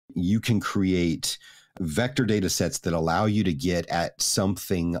you can create vector data sets that allow you to get at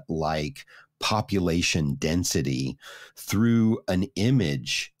something like population density through an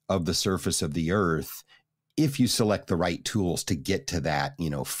image of the surface of the Earth if you select the right tools to get to that,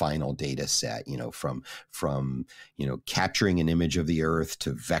 final data set, from capturing an image of the Earth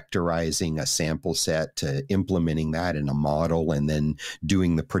to vectorizing a sample set to implementing that in a model and then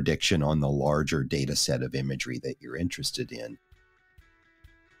doing the prediction on the larger data set of imagery that you're interested in.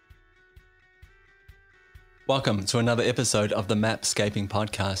 Welcome to another episode of the Mapscaping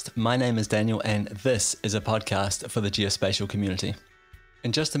podcast. My name is Daniel, and this is a podcast for the geospatial community.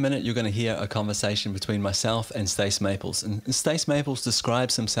 In just a minute, you're going to hear a conversation between myself and Stace Maples. And Stace Maples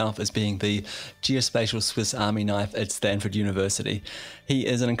describes himself as being the geospatial Swiss Army knife at Stanford University. He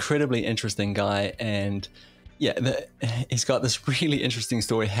is an incredibly interesting guy, and he's got this really interesting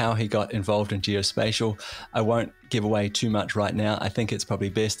story how he got involved in geospatial. I won't give away too much right now. I think it's probably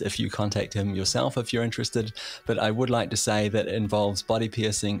best if you contact him yourself if you're interested. But I would like to say that it involves body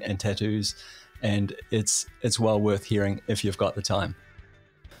piercing and tattoos, and it's well worth hearing if you've got the time.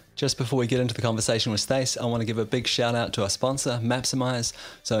 Just before we get into the conversation with Stace, I want to give a big shout out to our sponsor, Mapsimize.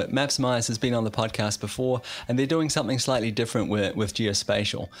 So Mapsimize has been on the podcast before, and they're doing something slightly different with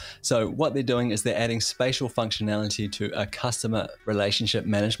geospatial. So what they're doing is they're adding spatial functionality to a customer relationship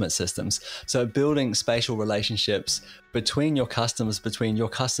management systems. So building spatial relationships between your customers, between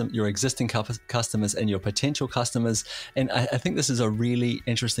your existing customers and your potential customers. And I think this is a really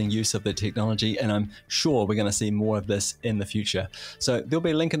interesting use of the technology, and I'm sure we're going to see more of this in the future. So there'll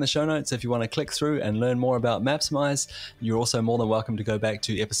be a link in the show notes if you want to click through and learn more about Mapsimize. You're also more than welcome to go back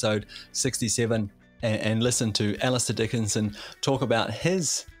to episode 67 and listen to Alistair Dickinson talk about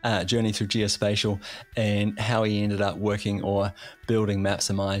his journey through geospatial and how he ended up working or building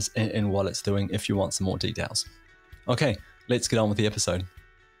Mapsimize and what it's doing if you want some more details. Okay, let's get on with the episode.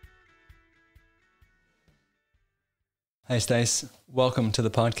 Hey Stace, welcome to the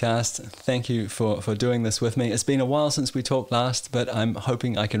podcast. Thank you for doing this with me. It's been a while since we talked last, but I'm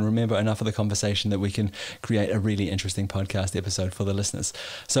hoping I can remember enough of the conversation that we can create a really interesting podcast episode for the listeners.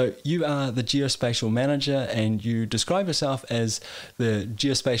 So you are the geospatial manager, and you describe yourself as the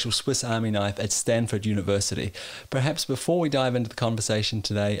geospatial Swiss Army knife at Stanford University. Perhaps before we dive into the conversation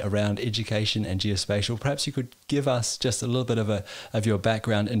today around education and geospatial, perhaps you could give us just a little bit of your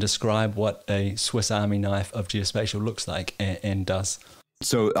background and describe what a Swiss Army knife of geospatial looks like and does.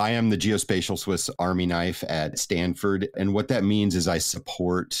 So I am the geospatial Swiss Army knife at Stanford. And what that means is I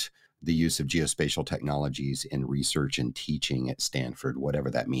support the use of geospatial technologies in research and teaching at Stanford,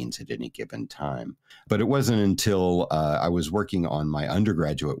 whatever that means at any given time. But it wasn't until I was working on my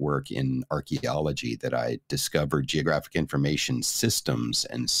undergraduate work in archaeology that I discovered geographic information systems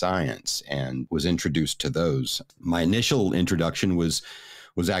and science and was introduced to those. My initial introduction was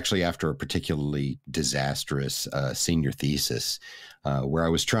actually after a particularly disastrous senior thesis where I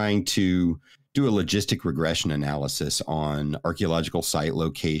was trying to do a logistic regression analysis on archaeological site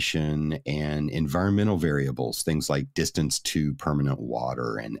location and environmental variables, things like distance to permanent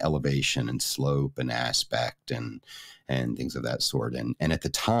water and elevation and slope and aspect and things of that sort. And at the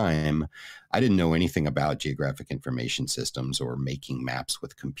time, I didn't know anything about geographic information systems or making maps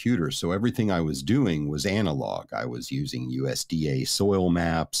with computers. So everything I was doing was analog. I was using USDA soil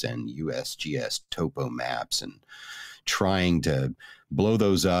maps and USGS topo maps and trying to blow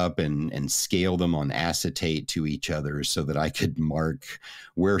those up and scale them on acetate to each other so that I could mark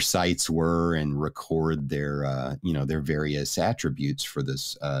where sites were and record their various attributes for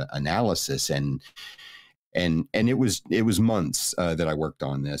this analysis. And it was months that I worked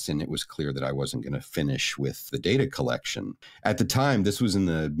on this, and it was clear that I wasn't going to finish with the data collection. At the time, this was in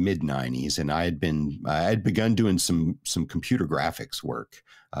the mid-90s, and I had begun doing some computer graphics work,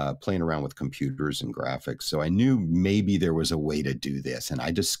 playing around with computers and graphics. So I knew maybe there was a way to do this, and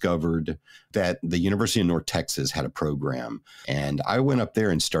I discovered that the University of North Texas had a program, and I went up there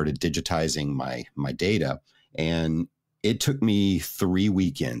and started digitizing my data, and it took me 3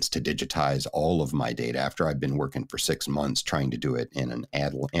 weekends to digitize all of my data after I'd been working for 6 months trying to do it in an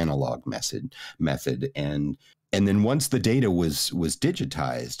analog method. And then once the data was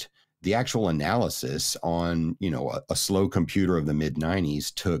digitized, the actual analysis on, a slow computer of the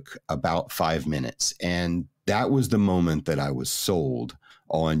mid-90s took about 5 minutes. And that was the moment that I was sold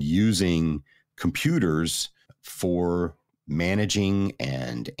on using computers for managing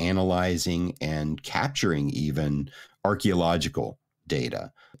and analyzing and capturing even archaeological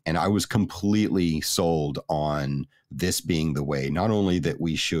data. And I was completely sold on this being the way, not only that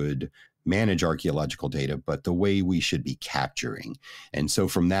we should manage archaeological data, but the way we should be capturing. And so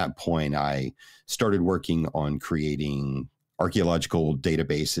from that point, I started working on creating archaeological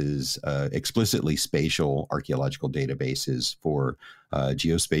databases, explicitly spatial archaeological databases for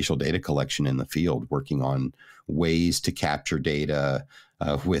geospatial data collection in the field, working on ways to capture data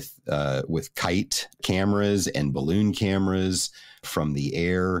with kite cameras and balloon cameras from the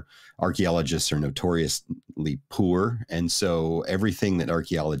air. Archaeologists are notoriously poor, and so everything that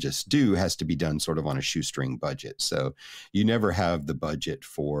archaeologists do has to be done sort of on a shoestring budget. So you never have the budget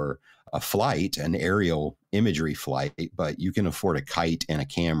for a flight, an aerial imagery flight, but you can afford a kite and a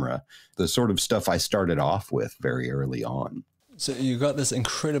camera, the sort of stuff I started off with very early on. So you've got this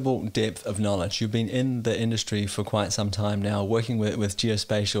incredible depth of knowledge. You've been in the industry for quite some time now, working with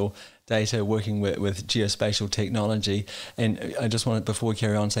geospatial data, working with geospatial technology. And I just wanted, before we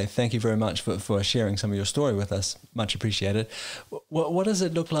carry on, say thank you very much for sharing some of your story with us. Much appreciated. What does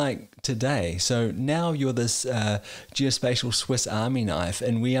it look like today? So now you're this geospatial Swiss Army knife,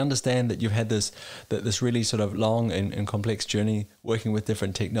 and we understand that you've had this really sort of long and complex journey working with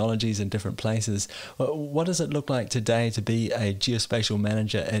different technologies in different places. What does it look like today to be a geospatial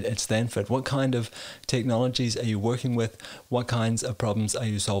manager at Stanford? What kind of technologies are you working with? What kinds of problems are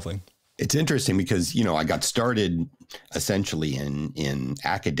you solving? It's interesting because, I got started essentially in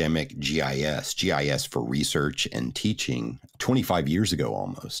academic GIS for research and teaching 25 years ago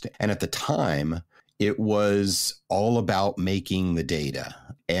almost. And at the time, it was all about making the data.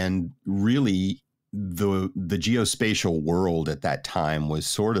 And really, the geospatial world at that time was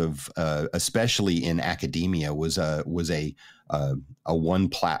sort of, especially in academia, was a one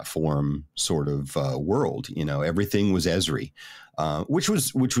platform sort of world. Everything was Esri, which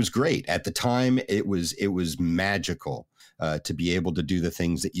was great at the time. It was magical to be able to do the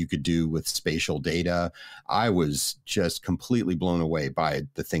things that you could do with spatial data. I was just completely blown away by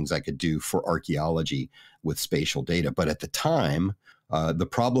the things I could do for archaeology with spatial data. But at the time, the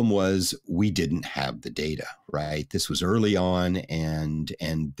problem was we didn't have the data, right? This was early on, and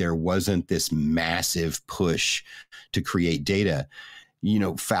there wasn't this massive push to create data.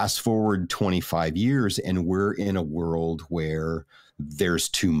 Fast forward 25 years, and we're in a world where there's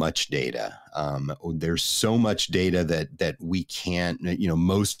too much data. There's so much data that we can't,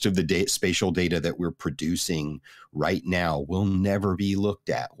 most of the spatial data that we're producing right now will never be looked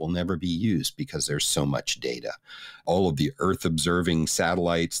at, will never be used because there's so much data. All of the Earth observing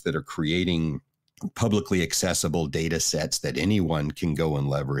satellites that are creating publicly accessible data sets that anyone can go and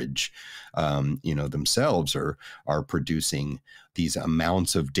leverage, themselves are producing these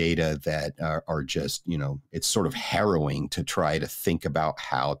amounts of data that are just, it's sort of harrowing to try to think about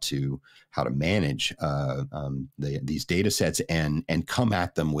how to manage these data sets and come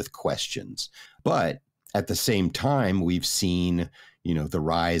at them with questions. But at the same time, we've seen, the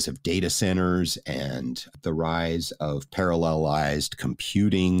rise of data centers and the rise of parallelized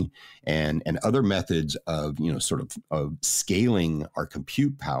computing and other methods of, of scaling our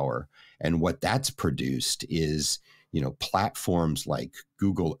compute power. And what that's produced is, platforms like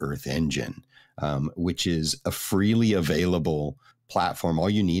Google Earth Engine, which is a freely available platform. All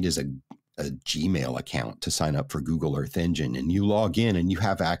you need is a Gmail account to sign up for Google Earth Engine, and you log in and you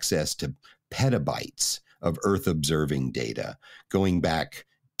have access to petabytes of Earth observing data going back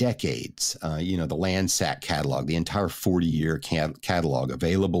decades. The Landsat catalog, the entire 40-year catalog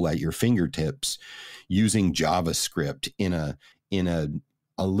available at your fingertips using JavaScript in a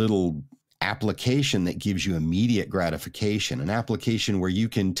little application that gives you immediate gratification, an application where you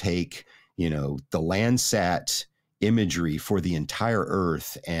can take, the Landsat imagery for the entire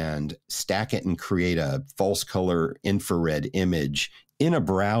Earth and stack it and create a false color infrared image in a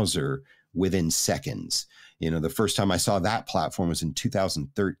browser within seconds. The first time I saw that platform was in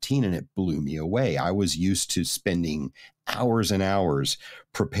 2013, and it blew me away. I was used to spending hours and hours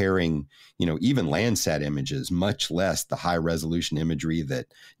preparing, even Landsat images, much less the high resolution imagery that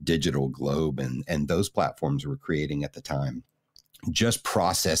Digital Globe and those platforms were creating at the time. Just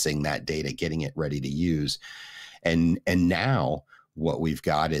processing that data, getting it ready to use. And now what we've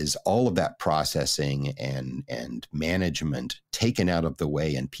got is all of that processing and management taken out of the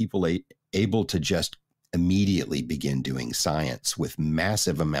way, and people able to just immediately begin doing science with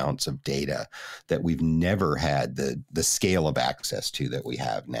massive amounts of data that we've never had the scale of access to that we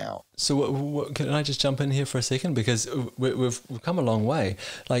have now. So can I just jump in here for a second? Because we've come a long way.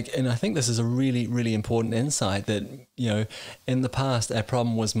 And I think this is a really, really important insight that, in the past, our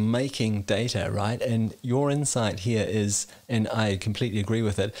problem was making data, right? And your insight here is, and I completely agree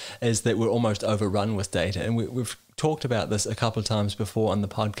with it, is that we're almost overrun with data. And we've talked about this a couple of times before on the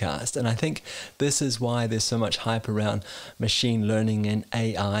podcast. And I think this is why there's so much hype around machine learning and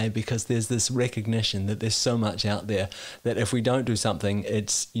AI, because there's this recognition that there's so much out there that if we don't do something,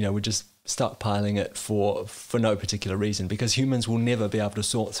 it's, we're just stockpiling it for no particular reason, because humans will never be able to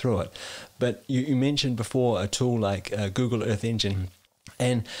sort through it. But you mentioned before a tool like Google Earth Engine,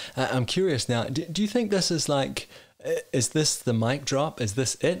 and I'm curious now, do you think this is like, is this the mic drop? Is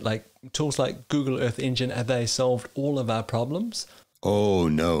this it? Like tools like Google Earth Engine, have they solved all of our problems? Oh,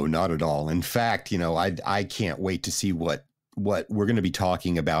 no, not at all. In fact, I can't wait to see what we're going to be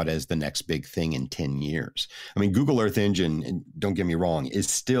talking about as the next big thing in 10 years. I mean, Google Earth Engine, and don't get me wrong, is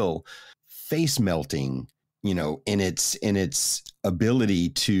still face melting, in its ability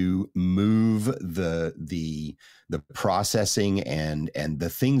to move the processing and the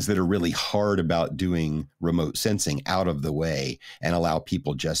things that are really hard about doing remote sensing out of the way and allow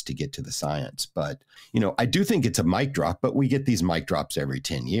people just to get to the science. But, I do think it's a mic drop, but we get these mic drops every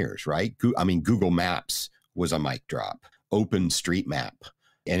 10 years, right? I mean, Google Maps was a mic drop. OpenStreetMap,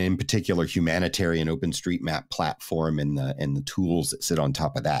 and in particular, humanitarian OpenStreetMap platform and the tools that sit on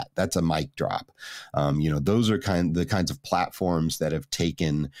top of that. That's a mic drop. Those are the kinds of platforms that have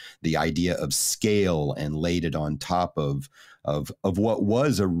taken the idea of scale and laid it on top of what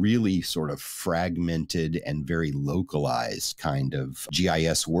was a really sort of fragmented and very localized kind of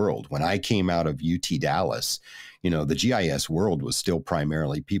GIS world. When I came out of UT Dallas, the GIS world was still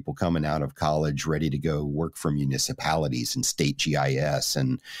primarily people coming out of college ready to go work for municipalities and state GIS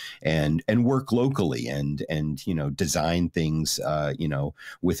and work locally and design things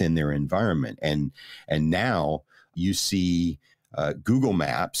within their environment. And now you see Google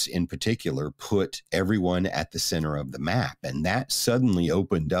Maps in particular put everyone at the center of the map. And that suddenly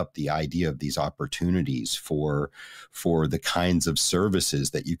opened up the idea of these opportunities for the kinds of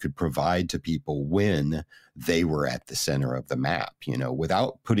services that you could provide to people when they were at the center of the map.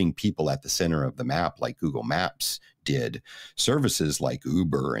 Without putting people at the center of the map like Google Maps did, services like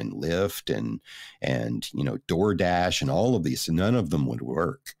Uber and Lyft and DoorDash and all of these, none of them would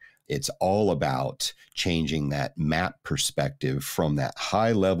work. It's all about changing that map perspective from that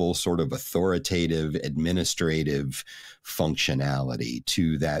high level sort of authoritative administrative functionality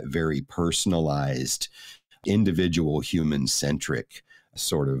to that very personalized, individual, human-centric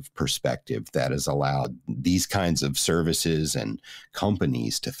sort of perspective that has allowed these kinds of services and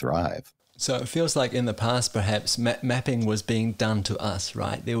companies to thrive. So it feels like in the past, perhaps mapping was being done to us,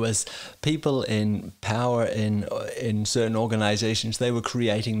 right? There was people in power in certain organizations, they were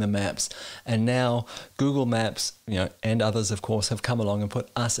creating the maps. And now Google Maps, and others, of course, have come along and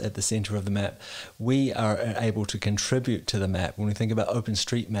put us at the center of the map. We are able to contribute to the map. When we think about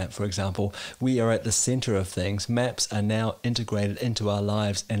OpenStreetMap, for example, we are at the center of things. Maps are now integrated into our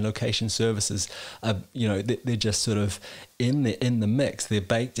lives, and location services are, they're just sort of in the mix. They're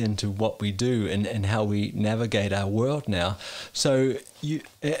baked into what we do and how we navigate our world now. So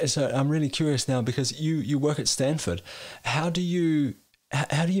I'm really curious now, because you work at Stanford. How do you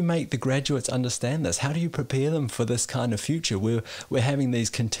make the graduates understand this? How do you prepare them for this kind of future? We're having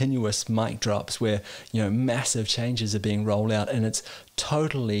these continuous mic drops where massive changes are being rolled out, and it's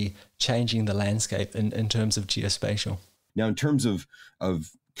totally changing the landscape in terms of geospatial. Now, in terms of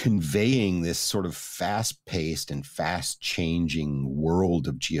conveying this sort of fast-paced and fast-changing world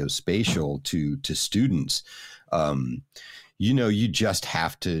of geospatial to students, you just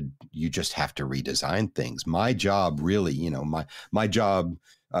have to redesign things. My job really, my job,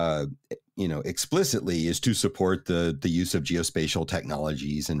 explicitly is to support the use of geospatial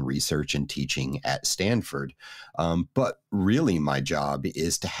technologies and research and teaching at Stanford. But really my job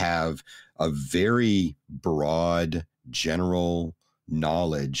is to have a very broad, general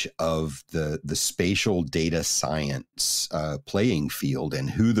knowledge of the spatial data science playing field and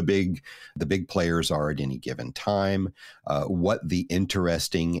who the big players are at any given time, what the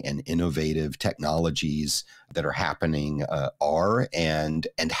interesting and innovative technologies that are happening are, and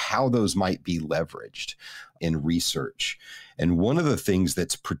how those might be leveraged in research. And one of the things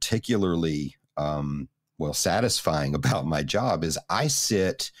that's particularly satisfying about my job is I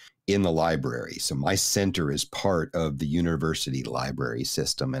sit in the library. So my center is part of the university library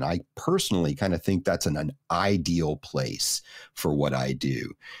system. And I personally kind of think that's an ideal place for what I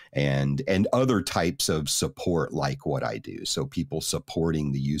do and other types of support like what I do. So people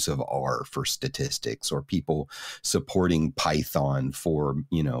supporting the use of R for statistics, or people supporting Python for,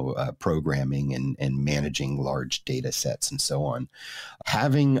 programming and managing large data sets and so on.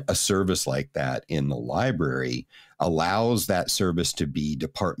 Having a service like that in the library allows that service to be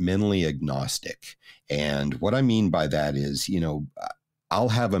departmentally agnostic. And what I mean by that is, I'll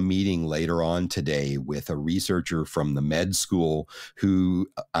have a meeting later on today with a researcher from the med school who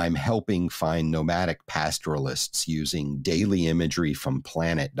I'm helping find nomadic pastoralists using daily imagery from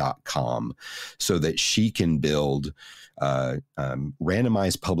planet.com so that she can build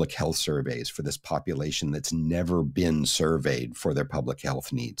randomized public health surveys for this population that's never been surveyed for their public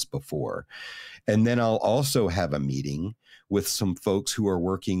health needs before. And then I'll also have a meeting with some folks who are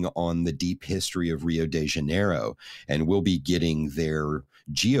working on the deep history of Rio de Janeiro, and we'll be getting their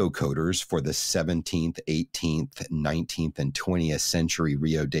geocoders for the 17th, 18th, 19th, and 20th century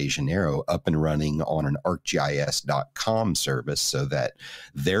Rio de Janeiro up and running on an ArcGIS.com service so that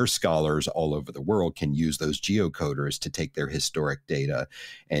their scholars all over the world can use those geocoders to take their historic data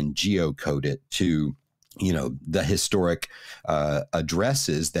and geocode it to, the historic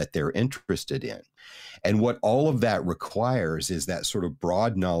addresses that they're interested in. And what all of that requires is that sort of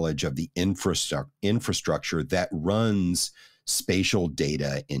broad knowledge of the infrastructure that runs spatial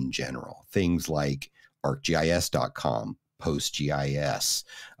data in general. Things like ArcGIS.com, PostGIS,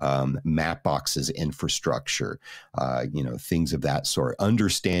 Mapbox's infrastructure, things of that sort.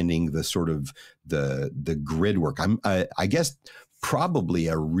 Understanding the sort of the grid work. I guess probably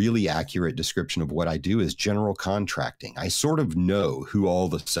a really accurate description of what I do is general contracting. I sort of know who all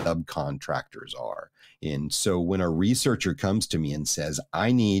the subcontractors are. And so when a researcher comes to me and says,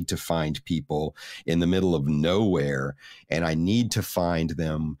 I need to find people in the middle of nowhere, and I need to find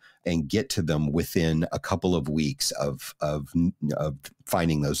them and get to them within a couple of weeks of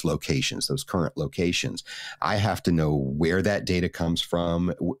finding those locations, those current locations, I have to know where that data comes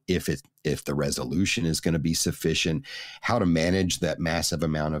from, if the resolution is going to be sufficient, how to manage that massive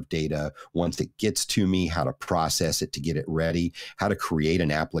amount of data once it gets to me, how to process it to get it ready, how to create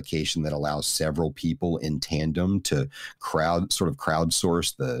an application that allows several people in tandem to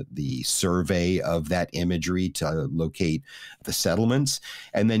crowdsource the survey of that imagery to locate the settlements,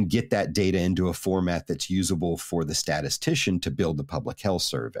 and then get that data into a format that's usable for the statistician to build the public health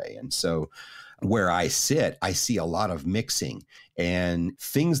survey. And so where I sit, I see a lot of mixing and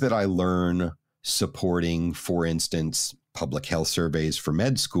things that I learn supporting, for instance, public health surveys for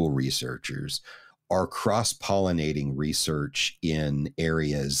med school researchers are cross-pollinating research in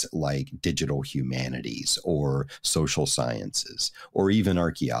areas like digital humanities or social sciences or even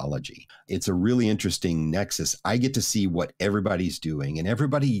archaeology. It's a really interesting nexus. I get to see what everybody's doing, and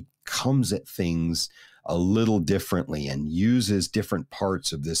everybody comes at things a little differently and uses different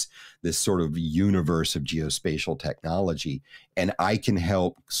parts of this sort of universe of geospatial technology. And I can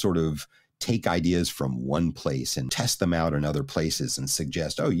help sort of take ideas from one place and test them out in other places and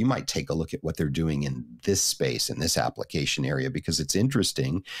suggest, oh, you might take a look at what they're doing in this space, in this application area, because it's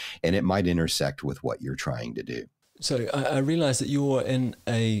interesting and it might intersect with what you're trying to do. So I realize that you're in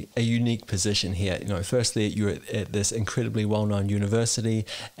a unique position here. Firstly, you're at this incredibly well-known university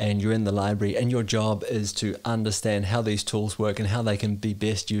and you're in the library, and your job is to understand how these tools work and how they can be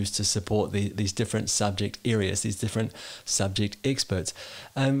best used to support these different subject areas, these different subject experts.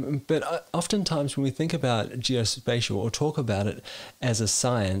 But oftentimes when we think about geospatial or talk about it as a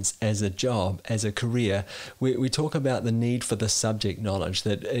science, as a job, as a career, we talk about the need for the subject knowledge,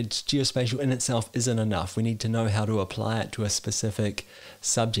 that geospatial in itself isn't enough. We need to know how to apply it to a specific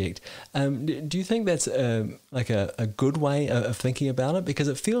subject. Do you think that's a good way of thinking about it? Because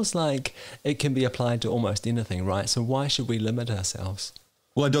it feels like it can be applied to almost anything, right? So why should we limit ourselves?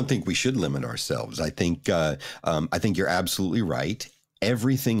 Well, I don't think we should limit ourselves. I think you're absolutely right.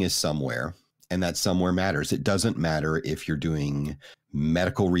 Everything is somewhere, and that somewhere matters. It doesn't matter if you're doing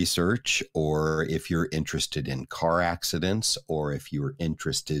medical research or if you're interested in car accidents or if you're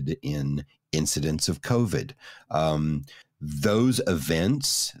interested in incidents of COVID. Those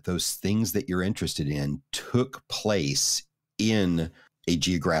events, those things that you're interested in, took place in a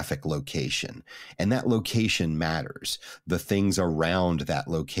geographic location, and that location matters. The things around that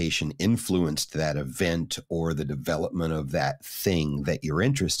location influenced that event or the development of that thing that you're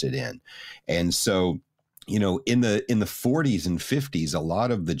interested in. And so, in the 40s and 50s, a lot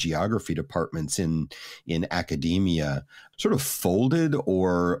of the geography departments in academia sort of folded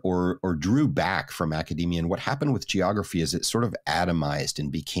or drew back from academia. And what happened with geography is it sort of atomized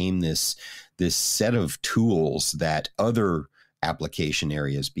and became this set of tools that other application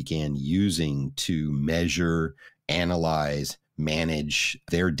areas began using to measure, analyze, manage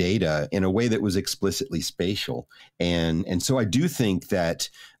their data in a way that was explicitly spatial. And so I do think that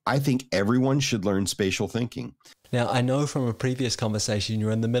everyone should learn spatial thinking. Now, I know from a previous conversation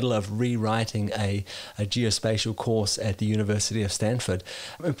you're in the middle of rewriting a geospatial course at the University of Stanford.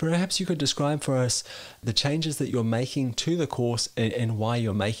 Perhaps you could describe for us the changes that you're making to the course and why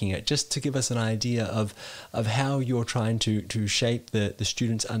you're making it, just to give us an idea of how you're trying to shape the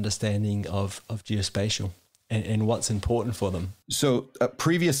students' understanding of geospatial and what's important for them. So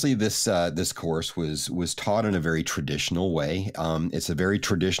previously, this course was taught in a very traditional way. It's a very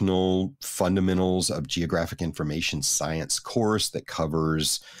traditional fundamentals of geographic information science course that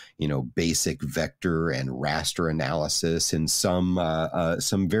covers, basic vector and raster analysis and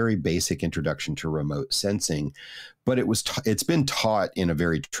some very basic introduction to remote sensing. But it's been taught in a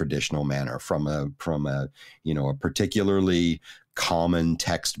very traditional manner from a particularly common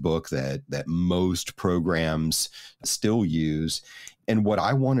textbook that most programs still use. And what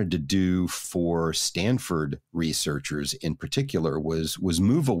I wanted to do for Stanford researchers in particular was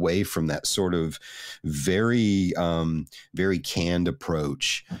move away from that sort of very canned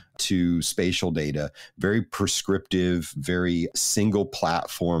approach to spatial data, very prescriptive, very single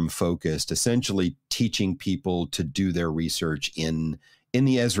platform focused, essentially teaching people to do their research in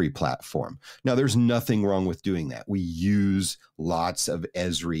the Esri platform. Now, there's nothing wrong with doing that. We use lots of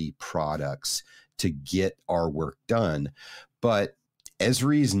Esri products to get our work done, but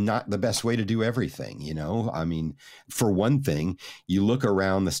Esri is not the best way to do everything, I mean, for one thing, you look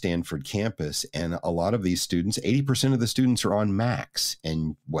around the Stanford campus and a lot of these students, 80% of the students are on Macs.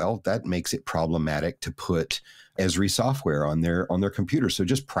 And well, that makes it problematic to put Esri software on their computer. So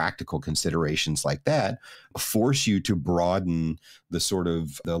just practical considerations like that force you to broaden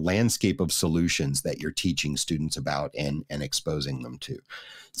the landscape of solutions that you're teaching students about and exposing them to.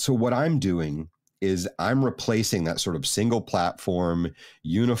 So what I'm doing is I'm replacing that sort of single platform,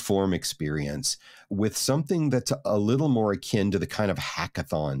 uniform experience with something that's a little more akin to the kind of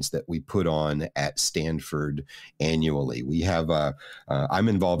hackathons that we put on at Stanford annually. We have, I'm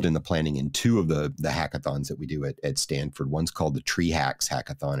involved in the planning in two of the hackathons that we do at Stanford. One's called the Tree Hacks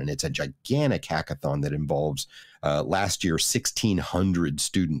Hackathon, and it's a gigantic hackathon that involves last year 1,600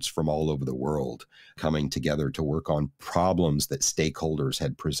 students from all over the world coming together to work on problems that stakeholders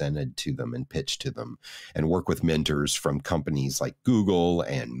had presented to them and pitched to them, and work with mentors from companies like Google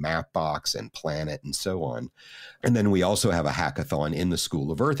and Mapbox and Planet and so on. And then we also have a hackathon in the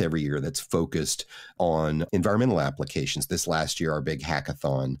School of Earth every year that's focused on environmental applications. This last year, our big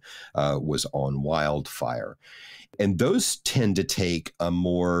hackathon was on wildfire. And those tend to take a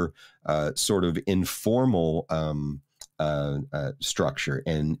more sort of informal structure.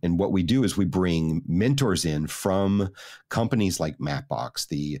 And what we do is we bring mentors in from companies like Mapbox,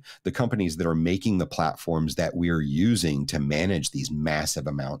 the companies that are making the platforms that we're using to manage these massive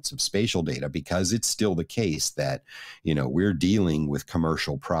amounts of spatial data, because it's still the case that, we're dealing with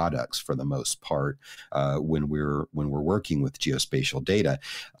commercial products for the most part when we're working with geospatial data,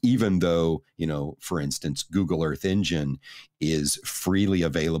 even though, for instance, Google Earth Engine is freely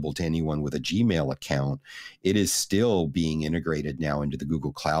available to anyone with a Gmail account. It is still being integrated now into the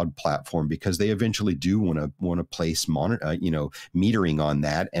Google Cloud platform because they eventually do want to place metering on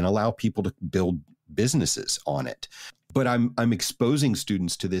that and allow people to build businesses on it. But I'm exposing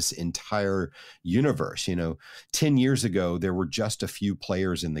students to this entire universe. 10 years ago, there were just a few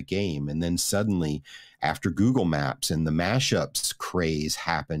players in the game. And then suddenly, after Google Maps and the mashups craze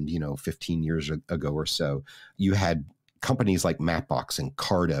happened, 15 years ago or so, you had companies like Mapbox and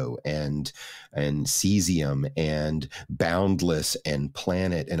Cardo and Cesium and Boundless and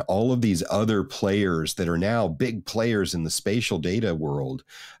Planet and all of these other players that are now big players in the spatial data world,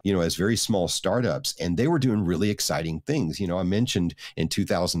 as very small startups. And they were doing really exciting things. I mentioned in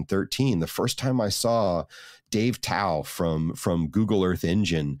 2013, the first time I saw Dave Tao from Google Earth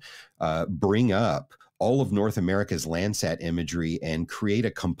Engine bring up all of North America's Landsat imagery and create a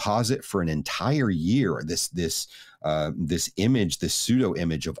composite for an entire year. This image, this pseudo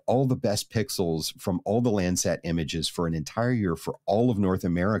image of all the best pixels from all the Landsat images for an entire year for all of North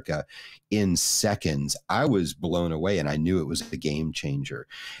America in seconds. I was blown away, and I knew it was a game changer.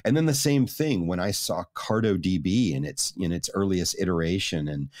 And then the same thing when I saw CartoDB in its earliest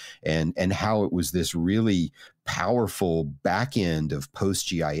iteration, and how it was this really powerful back end of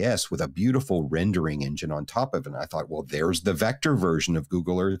PostGIS with a beautiful rendering engine on top of it. And I thought, well, there's the vector version of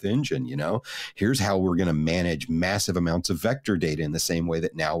Google Earth Engine. Here's how we're going to manage massive amounts of vector data in the same way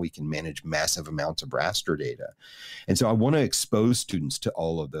that now we can manage massive amounts of raster data. And so I want to expose students to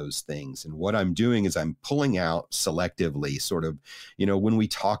all of those things. And what I'm doing is I'm pulling out selectively sort of, when we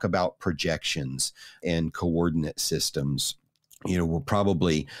talk about projections and coordinate systems, We'll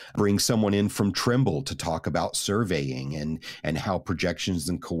probably bring someone in from Trimble to talk about surveying and how projections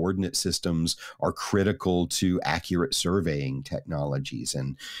and coordinate systems are critical to accurate surveying technologies.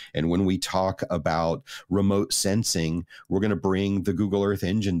 And when we talk about remote sensing, we're going to bring the Google Earth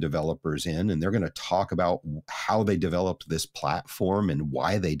Engine developers in, and they're going to talk about how they developed this platform and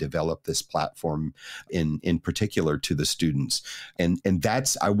why they developed this platform in particular to the students. And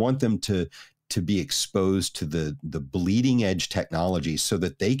that's, I want them to be exposed to the bleeding edge technology so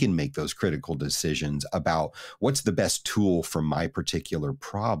that they can make those critical decisions about what's the best tool for my particular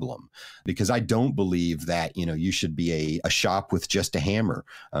problem. Because I don't believe that, you should be a shop with just a hammer.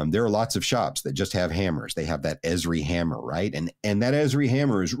 There are lots of shops that just have hammers. They have that Esri hammer, right? And that Esri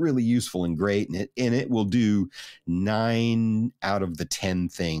hammer is really useful and great. And it will do 9 out of the 10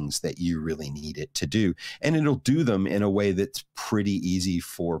 things that you really need it to do. And it'll do them in a way that's pretty easy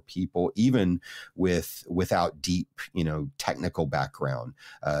for people, even without deep, technical background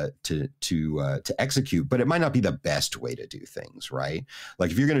to execute. But it might not be the best way to do things, right?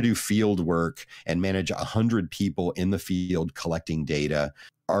 Like if you're going to do field work and manage 100 people in the field collecting data,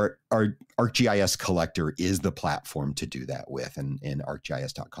 our ArcGIS Collector is the platform to do that with, and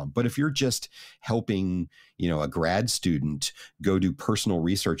arcgis.com. But if you're just helping, a grad student go do personal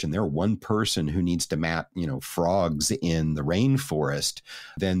research and they're one person who needs to map, frogs in the rainforest,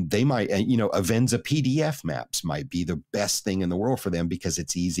 then they might, Avenza PDF maps might be the best thing in the world for them because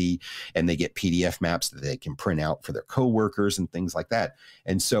it's easy and they get PDF maps that they can print out for their coworkers and things like that.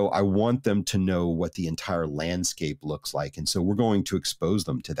 And so I want them to know what the entire landscape looks like. And so we're going to expose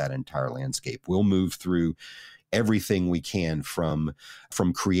them to that entire landscape. We'll move through everything we can from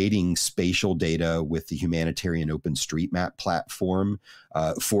creating spatial data with the humanitarian OpenStreetMap platform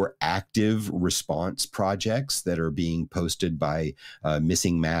for active response projects that are being posted by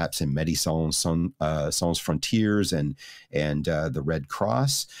Missing Maps and Médecins Sans Frontières and the Red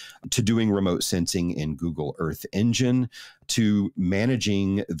Cross, to doing remote sensing in Google Earth Engine, to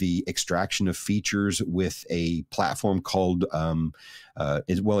managing the extraction of features with a platform called,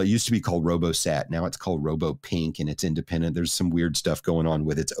 it used to be called RoboSat. Now it's called RoboPink, and it's independent. There's some weird stuff going on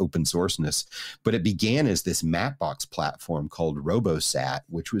with its open sourceness. But it began as this Mapbox platform called RoboSat,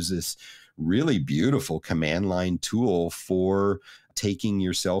 which was this really beautiful command line tool for taking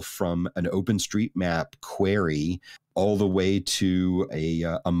yourself from an OpenStreetMap query all the way to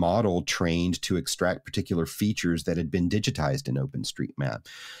a model trained to extract particular features that had been digitized in OpenStreetMap.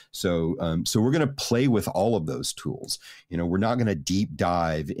 So we're going to play with all of those tools. We're not going to deep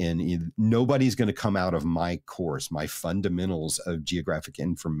dive in. Nobody's going to come out of my course, my Fundamentals of Geographic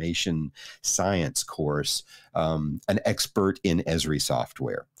Information Science course, an expert in Esri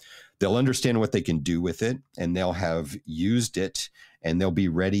software. They'll understand what they can do with it, and they'll have used it, and they'll be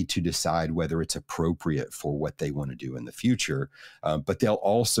ready to decide whether it's appropriate for what they want to do in the future. But they'll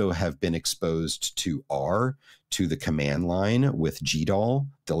also have been exposed to R, to the command line with GDAL.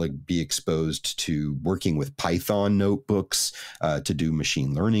 They'll be exposed to working with Python notebooks to do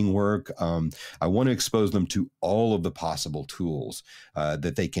machine learning work. I want to expose them to all of the possible tools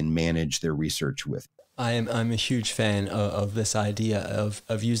that they can manage their research with. I'm a huge fan of this idea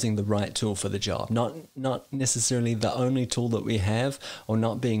of using the right tool for the job, not necessarily the only tool that we have, or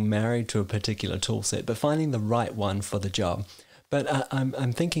not being married to a particular tool set, but finding the right one for the job. But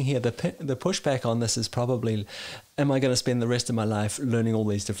I'm thinking here, the pushback on this is probably, am I going to spend the rest of my life learning all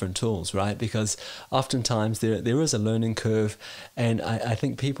these different tools, right? Because oftentimes there is a learning curve, and I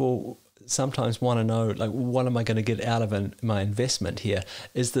think people sometimes want to know, like, what am I going to get out of my investment here?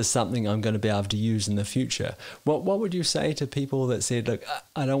 Is this something I'm going to be able to use in the future? What would you say to people that said, look,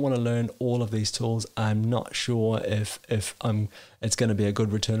 I don't want to learn all of these tools. I'm not sure if it's going to be a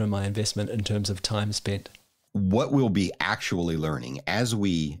good return on my investment in terms of time spent? What we'll be actually learning as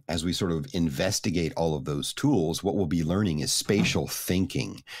we sort of investigate all of those tools, what we'll be learning is spatial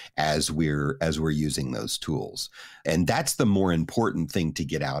thinking as we're using those tools. And that's the more important thing to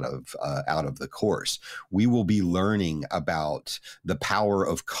get out of the course. We will be learning about the power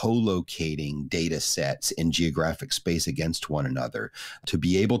of co-locating data sets in geographic space against one another to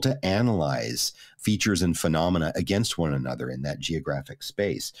be able to analyze features and phenomena against one another in that geographic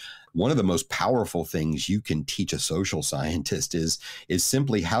space. One of the most powerful things you can teach a social scientist is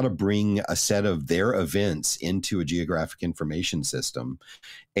simply how to bring a set of their events into a geographic information system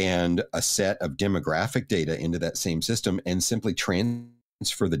and a set of demographic data into that same system, and simply translate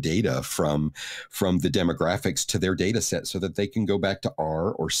transfer the data from the demographics to their data set so that they can go back to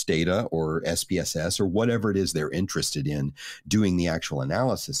R or Stata or SPSS or whatever it is they're interested in doing the actual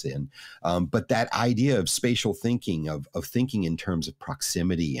analysis in. But that idea of spatial thinking, of thinking in terms of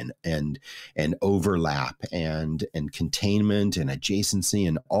proximity and overlap and containment and adjacency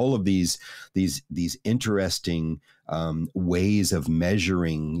and all of these interesting ways of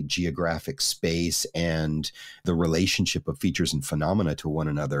measuring geographic space and the relationship of features and phenomena to one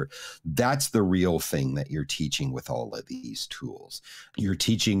another. That's the real thing that you're teaching with all of these tools. You're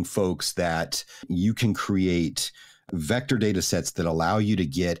teaching folks that you can create vector data sets that allow you to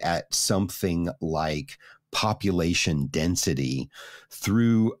get at something like population density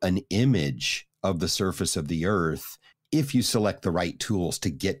through an image of the surface of the Earth if you select the right tools to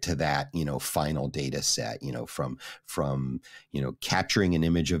get to that, final data set, from capturing an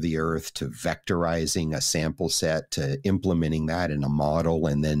image of the Earth to vectorizing a sample set to implementing that in a model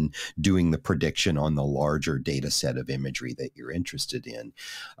and then doing the prediction on the larger data set of imagery that you're interested in.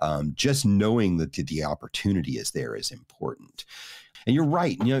 Just knowing that the opportunity is there is important. And you're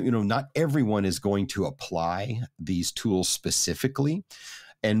right, not everyone is going to apply these tools specifically.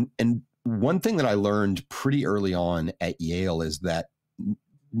 And one thing that I learned pretty early on at Yale is that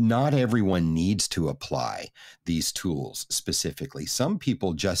not everyone needs to apply these tools specifically. Some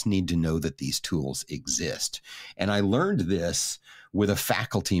people just need to know that these tools exist. And I learned this with a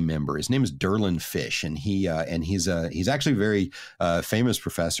faculty member. His name is Derlin Fish, and he's actually a very famous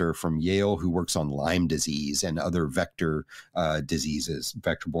professor from Yale who works on Lyme disease and other vector-borne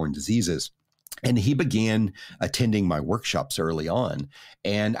diseases. And he began attending my workshops early on,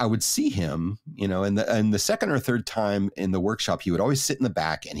 and I would see him, and the second or third time in the workshop, he would always sit in the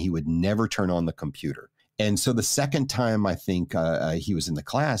back and he would never turn on the computer. And so the second time, I think he was in the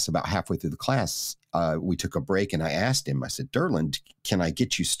class, about halfway through the class, we took a break and I asked him, I said, Derlin, can I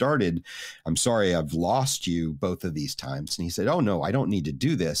get you started? I'm sorry, I've lost you both of these times. And he said, oh no, I don't need to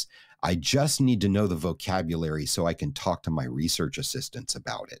do this. I just need to know the vocabulary so I can talk to my research assistants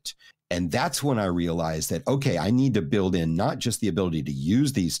about it. And that's when I realized that, okay, I need to build in not just the ability to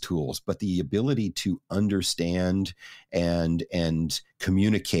use these tools, but the ability to understand and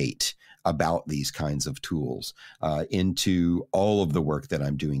communicate about these kinds of tools into all of the work that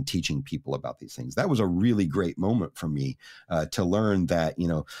I'm doing, teaching people about these things. That was a really great moment for me to learn that,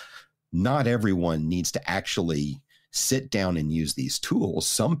 not everyone needs to actually sit down and use these tools.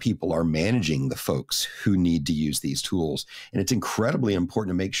 Some people are managing the folks who need to use these tools. And it's incredibly important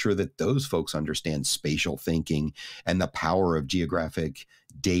to make sure that those folks understand spatial thinking and the power of geographic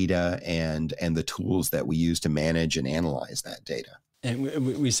data and the tools that we use to manage and analyze that data.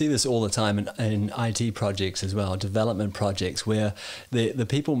 And we see this all the time in IT projects as well, development projects, where the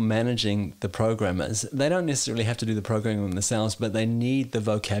people managing the programmers, they don't necessarily have to do the programming themselves, but they need the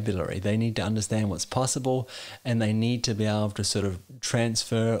vocabulary. They need to understand what's possible, and they need to be able to sort of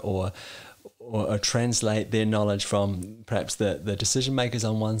transfer or translate their knowledge from perhaps the decision makers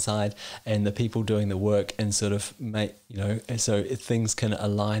on one side and the people doing the work, and sort of make, so things can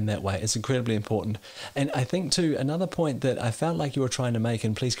align that way. It's incredibly important. And I think too, another point that I felt like you were trying to make,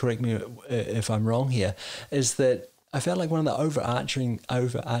 and please correct me if I'm wrong here, is that I felt like one of the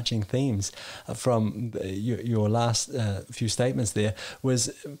overarching themes from your last few statements there was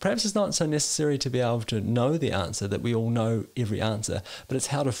perhaps it's not so necessary to be able to know the answer, that we all know every answer, but it's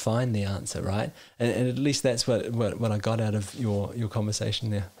how to find the answer, right? And at least that's what I got out of your conversation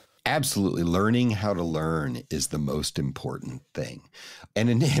there. Absolutely. Learning how to learn is the most important thing. And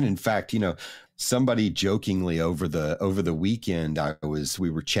in fact, somebody jokingly over the weekend,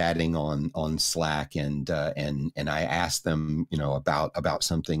 we were chatting on Slack and I asked them, about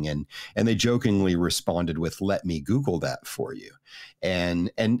something, and they jokingly responded with, "Let me Google that for you."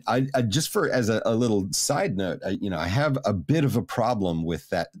 And I just as a little side note, I have a bit of a problem with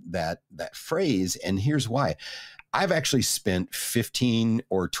that phrase, and here's why. I've actually spent 15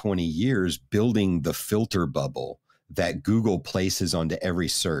 or 20 years building the filter bubble that Google places onto every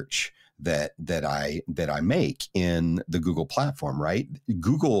search that I make in the Google platform, right?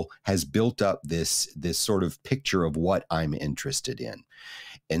 Google has built up this sort of picture of what I'm interested in.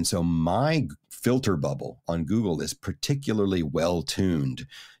 And so my filter bubble on Google is particularly well tuned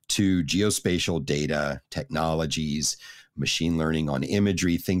to geospatial data, technologies, machine learning on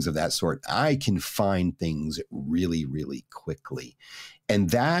imagery, things of that sort. I can find things really, really quickly. And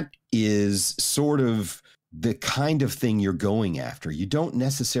that is sort of the kind of thing you're going after. You don't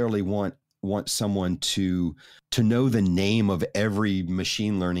necessarily want want someone to know the name of every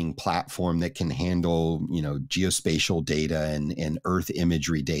machine learning platform that can handle, geospatial data and Earth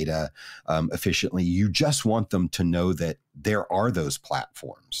imagery data efficiently. You just want them to know that there are those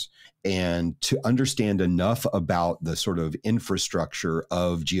platforms and to understand enough about the sort of infrastructure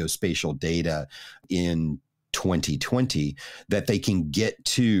of geospatial data in 2020 that they can get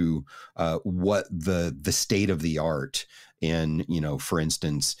to what the state of the art in, for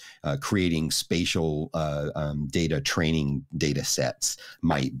instance, creating spatial data training data sets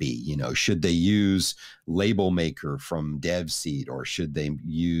might be. Should they use Label Maker from DevSeed, or should they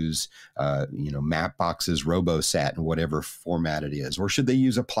use, Mapbox's RoboSat in whatever format it is, or should they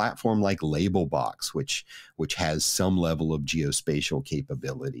use a platform like Labelbox, which has some level of geospatial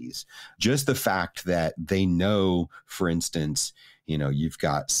capabilities? Just the fact that they know, for instance, you've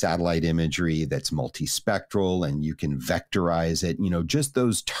got satellite imagery that's multispectral and you can vectorize it, just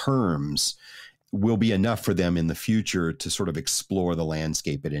those terms will be enough for them in the future to sort of explore the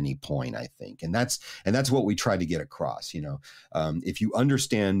landscape at any point, I think. And that's what we try to get across. If you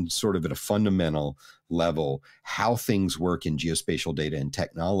understand sort of at a fundamental level how things work in geospatial data and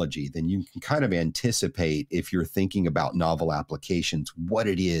technology, then you can kind of anticipate, if you're thinking about novel applications, what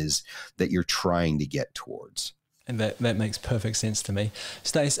it is that you're trying to get towards. And that makes perfect sense to me.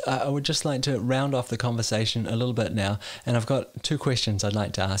 Stace, I would just like to round off the conversation a little bit now, and I've got two questions I'd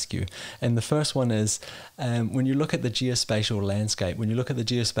like to ask you. And the first one is, when you look at the geospatial landscape, when you look at the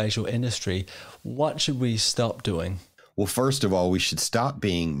geospatial industry, what should we stop doing? Well, first of all, we should stop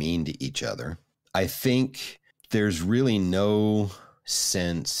being mean to each other. I think there's really no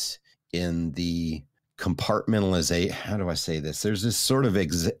sense in the compartmentalization. How do I say this? There's this sort of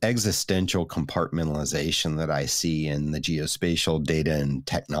existential compartmentalization that I see in the geospatial data and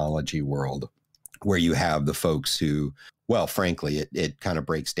technology world, where you have the folks who, well, frankly, it kind of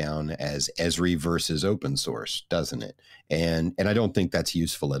breaks down as Esri versus open source, doesn't it? And I don't think that's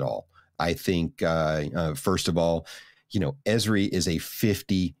useful at all. I think, first of all, Esri is a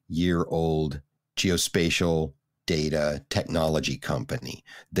 50-year-old geospatial data technology company.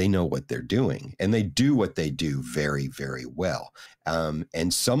 They know what they're doing, and they do what they do very, very well.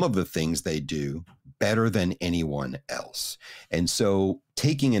 And some of the things they do better than anyone else. And so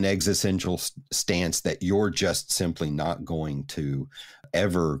taking an existential stance that you're just simply not going to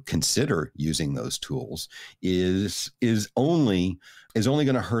ever consider using those tools is only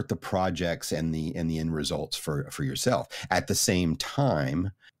going to hurt the projects and the end results for yourself. At the same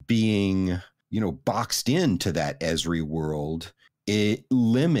time, being boxed into that Esri world, it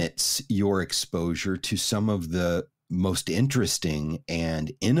limits your exposure to some of the most interesting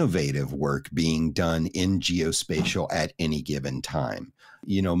and innovative work being done in geospatial at any given time.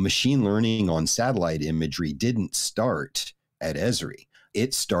 Machine learning on satellite imagery didn't start at Esri.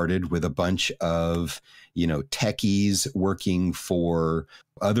 It started with a bunch of, techies working for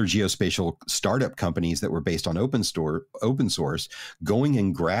other geospatial startup companies that were based on open source, going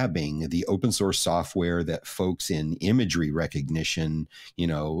and grabbing the open source software that folks in imagery recognition,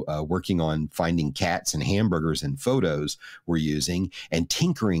 working on finding cats and hamburgers and photos were using, and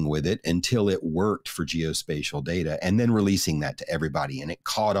tinkering with it until it worked for geospatial data, and then releasing that to everybody. And it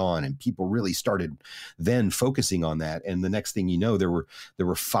caught on, and people really started then focusing on that. And the next thing you know, there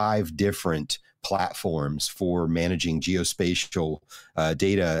were 5 different platforms for managing geospatial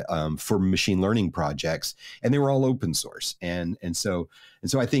data for machine learning projects, and they were all open source. And so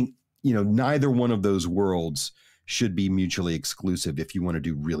I think neither one of those worlds should be mutually exclusive if you want to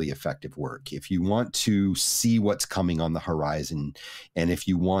do really effective work. If you want to see what's coming on the horizon, and if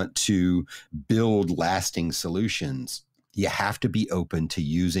you want to build lasting solutions, you have to be open to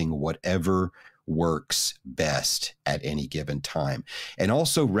using whatever works best at any given time. And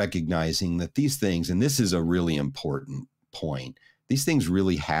also recognizing that these things, and this is a really important point, these things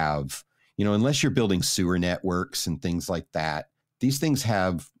really have, unless you're building sewer networks and things like that, these things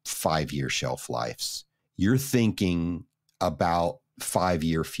have 5-year shelf lives. You're thinking about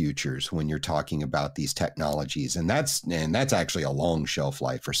 5-year futures when you're talking about these technologies. And that's actually a long shelf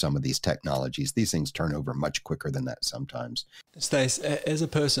life for some of these technologies. These things turn over much quicker than that sometimes. Stace, as a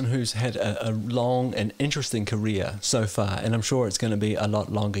person who's had a long and interesting career so far, and I'm sure it's going to be a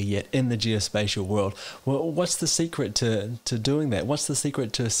lot longer yet in the geospatial world, well, what's the secret to doing that? What's the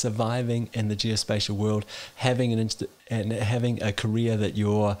secret to surviving in the geospatial world, having having a career that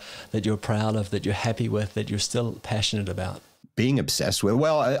you're proud of, that you're happy with, that you're still passionate about? Being obsessed with?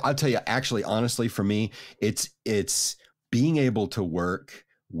 Well, I'll tell you, actually, honestly, for me, it's being able to work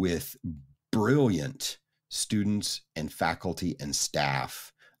with brilliant students and faculty and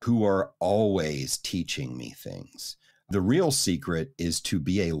staff who are always teaching me things. The real secret is to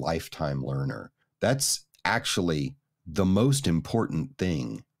be a lifetime learner. That's actually the most important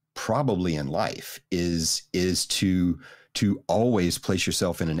thing probably in life is to always place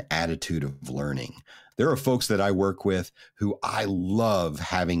yourself in an attitude of learning. There are folks that I work with who I love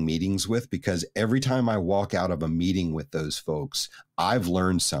having meetings with, because every time I walk out of a meeting with those folks, I've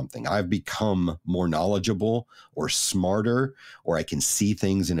learned something. I've become more knowledgeable or smarter, or I can see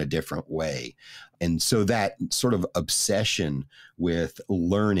things in a different way. And so that sort of obsession with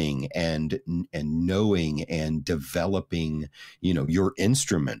learning and knowing and developing, your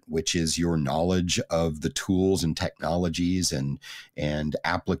instrument, which is your knowledge of the tools and technologies and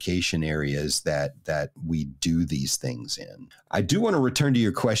application areas that we do these things in. I do want to return to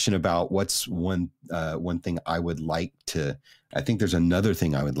your question about what's one thing I would like to. I think there's another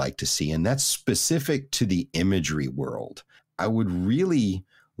thing I would like to see, and that's specific to the imagery world. I would really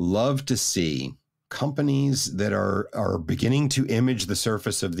love to see companies that are beginning to image the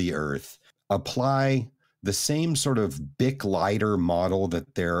surface of the earth apply the same sort of BIC LiDAR model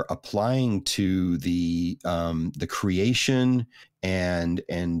that they're applying to the creation and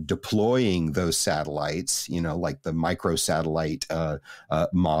deploying those satellites, like the microsatellite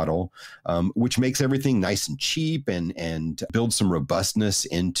model, which makes everything nice and cheap and builds some robustness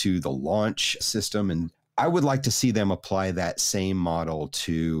into the launch system. And I would like to see them apply that same model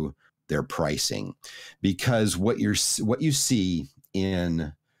to their pricing, because what you see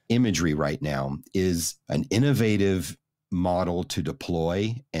in imagery right now is an innovative model to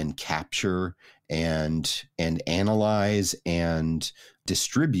deploy and capture and analyze and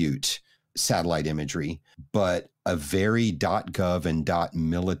distribute satellite imagery, but a very .gov and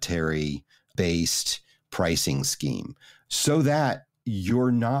 .military based pricing scheme, so that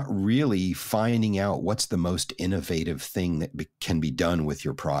you're not really finding out what's the most innovative thing that can be done with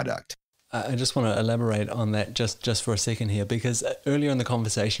your product. I just want to elaborate on that just for a second here, because earlier in the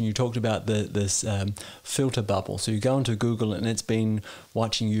conversation you talked about this filter bubble. So you go into Google and it's been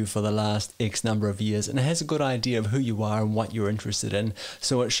watching you for the last X number of years, and it has a good idea of who you are and what you're interested in.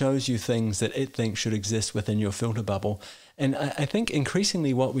 So it shows you things that it thinks should exist within your filter bubble. And I think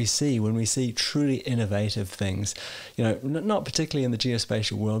increasingly what we see when we see truly innovative things, not particularly in the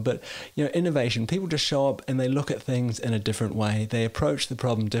geospatial world, but, innovation, people just show up and they look at things in a different way. They approach the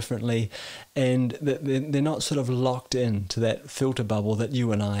problem differently, and they're not sort of locked in to that filter bubble that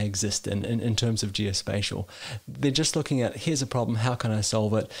you and I exist in terms of geospatial. They're just looking at, here's a problem, how can I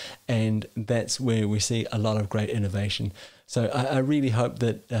solve it? And that's where we see a lot of great innovation. So I really hope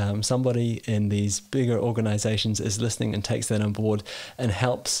that somebody in these bigger organizations is listening and takes that on board and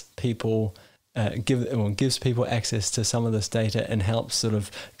helps people, gives people access to some of this data and helps sort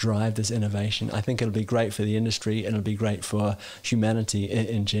of drive this innovation. I think it'll be great for the industry and it'll be great for humanity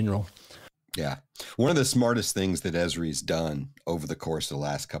in general. Yeah. One of the smartest things that Esri's done over the course of the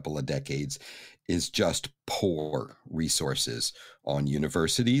last couple of decades is just pour resources on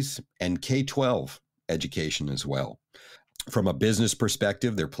universities and K-12 education as well. From a business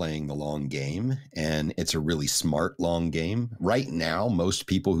perspective, they're playing the long game, and it's a really smart long game. Right now, most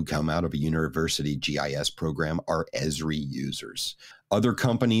people who come out of a university GIS program are Esri users. Other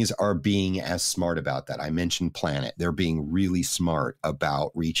companies are being as smart about that. I mentioned Planet. They're being really smart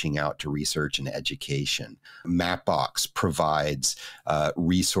about reaching out to research and education. Mapbox provides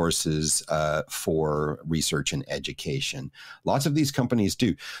resources for research and education. Lots of these companies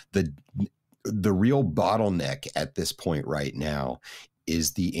do. The real bottleneck at this point right now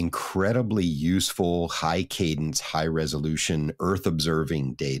is the incredibly useful, high cadence, high resolution Earth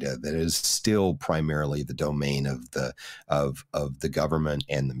observing data that is still primarily the domain of the government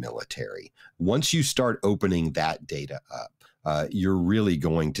and the military. Once you start opening that data up, you're really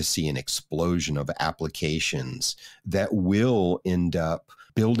going to see an explosion of applications that will end up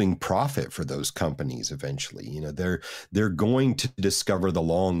building profit for those companies eventually. They're going to discover the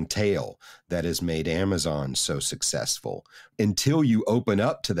long tail that has made Amazon so successful. Until you open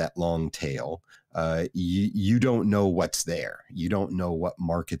up to that long tail, you don't know what's there. You don't know what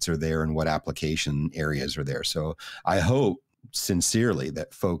markets are there and what application areas are there. So I hope sincerely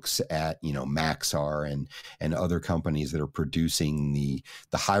that folks at Maxar and other companies that are producing the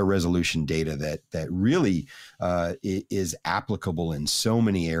high resolution data that really is applicable in so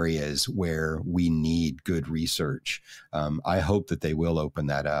many areas where we need good research. I hope that they will open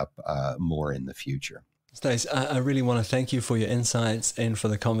that up more in the future. Stace, I really want to thank you for your insights and for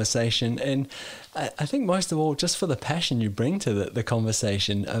the conversation. And I think most of all, just for the passion you bring to the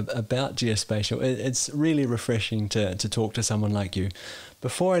conversation about geospatial. It's really refreshing to talk to someone like you.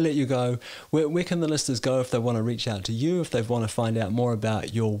 Before I let you go, where can the listeners go if they want to reach out to you, if they want to find out more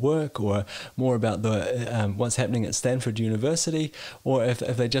about your work or more about the what's happening at Stanford University, or if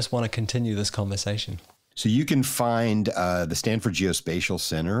they just want to continue this conversation? So you can find the Stanford Geospatial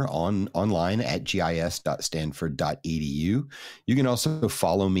Center online at gis.stanford.edu. You can also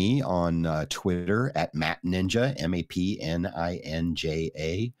follow me on Twitter at MapNinja, MAPNINJA.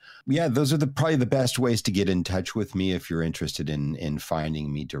 Yeah, those are probably the best ways to get in touch with me if you're interested in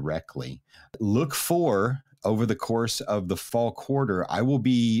finding me directly. Look for, over the course of the fall quarter, I will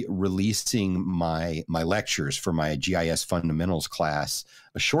be releasing my lectures for my GIS fundamentals class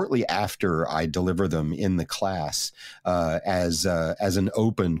shortly after I deliver them in the class as an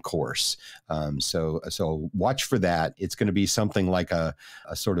open course. So watch for that. It's going to be something like a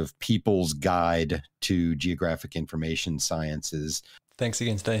sort of people's guide to geographic information sciences. Thanks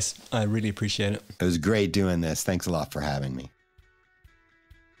again, Stace. I really appreciate it. It was great doing this. Thanks a lot for having me.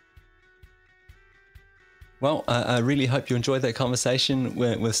 Well, I really hope you enjoyed that conversation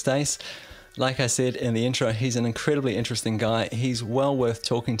with Stace. Like I said in the intro, he's an incredibly interesting guy. He's well worth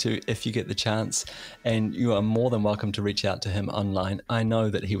talking to if you get the chance, and you are more than welcome to reach out to him online. I know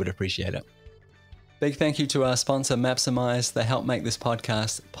that he would appreciate it. Big thank you to our sponsor, Mapsimize. They help make this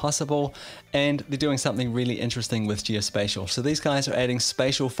podcast possible, and they're doing something really interesting with Geospatial. So these guys are adding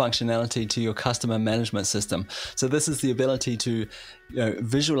spatial functionality to your customer management system. So this is the ability to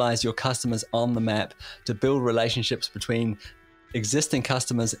visualize your customers on the map, to build relationships between existing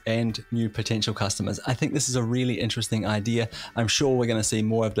customers and new potential customers. I think this is a really interesting idea. I'm sure we're going to see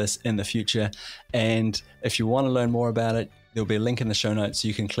more of this in the future. And if you want to learn more about it, there'll be a link in the show notes so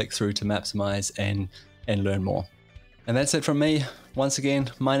you can click through to Mapsimize and learn more. And that's it from me. Once again,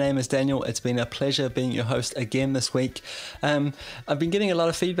 my name is Daniel. It's been a pleasure being your host again this week. I've been getting a lot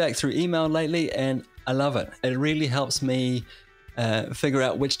of feedback through email lately, and I love it. It really helps me figure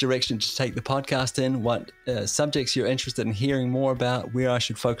out which direction to take the podcast in, what subjects you're interested in hearing more about, where I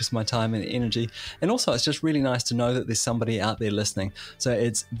should focus my time and energy. And also, it's just really nice to know that there's somebody out there listening. So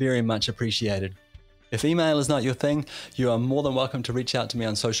it's very much appreciated. If email is not your thing, you are more than welcome to reach out to me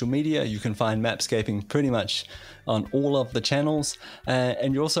on social media. You can find Mapscaping pretty much on all of the channels.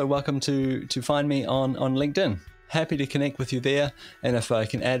 And you're also welcome to find me on LinkedIn. Happy to connect with you there. And if I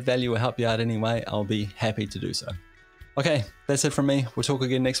can add value or help you out anyway, I'll be happy to do so. Okay, that's it from me. We'll talk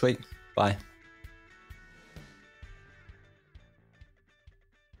again next week. Bye.